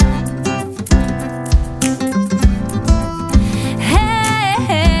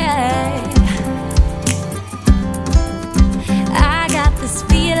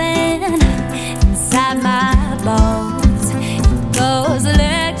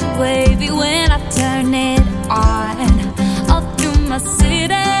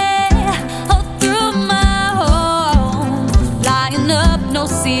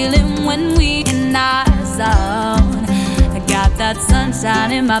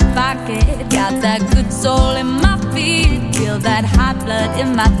sunshine in my pocket, got that good soul in my feet, feel that hot blood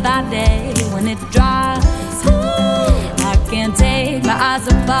in my body when it drops. I can't take my eyes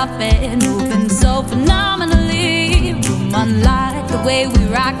off it, moving so phenomenally. Room unlike the way we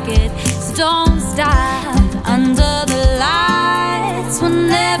rock it, so don't stop. Under the lights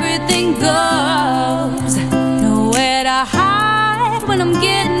when everything goes, nowhere to hide when I'm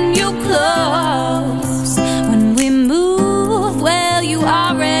getting you close. When we move, well, you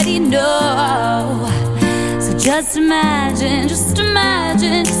already know. So just imagine, just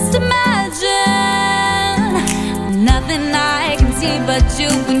imagine, just imagine. Nothing I can see but you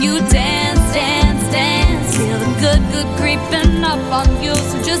when you dance, dance, dance. Feel the good, good creeping up on you.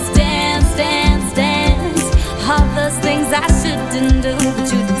 So just dance, dance, dance. All those things I shouldn't do,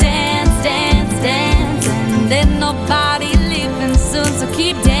 but you dance, dance, dance. And then nobody leaving soon, so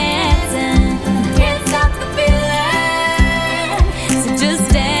keep dancing. Can't stop the feeling. So just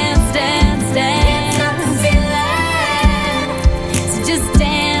dance, dance, dance. Can't stop the feeling. So just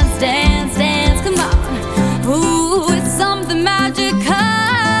dance, dance, dance. Come on. Ooh, it's something magical.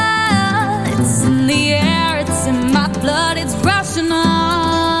 It's in the air, it's in my blood, it's rushing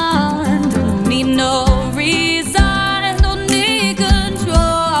on. Don't need no reason, don't need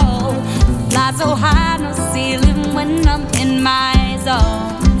control. Fly so high, no ceiling when I'm in my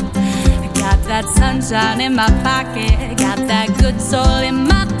zone. I got that sunshine in my pocket, got that good soul in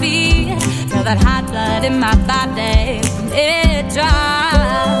my feet, feel that hot blood in my body when it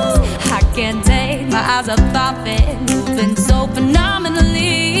drops. I can't take my eyes off it, moving so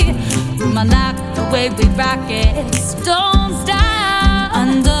phenomenally. Room unlock the way we rock it, so don't stop.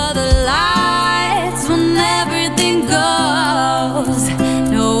 Under the lights when everything goes,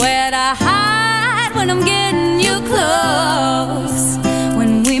 nowhere to hide when I'm getting you close.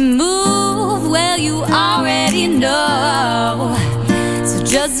 When we move, well, you already know. So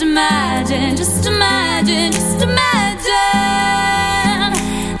just imagine, just imagine, just imagine.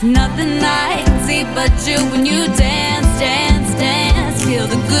 Nothing I can see but you when you dance, dance, dance. Feel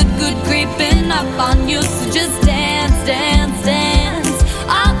the good, good creeping up on you. So just dance, dance, dance.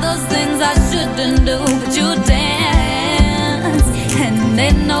 All those things I shouldn't do, but you dance. And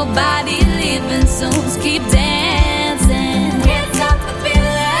then nobody leaving soon, so keep dancing. Can't stop the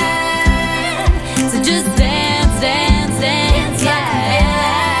feeling. So just dance, dance, dance, yeah.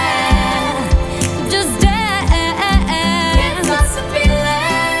 Just dance. Can't stop the feeling.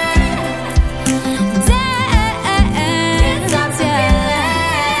 Dance, yeah.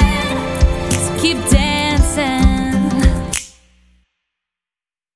 So keep dancing.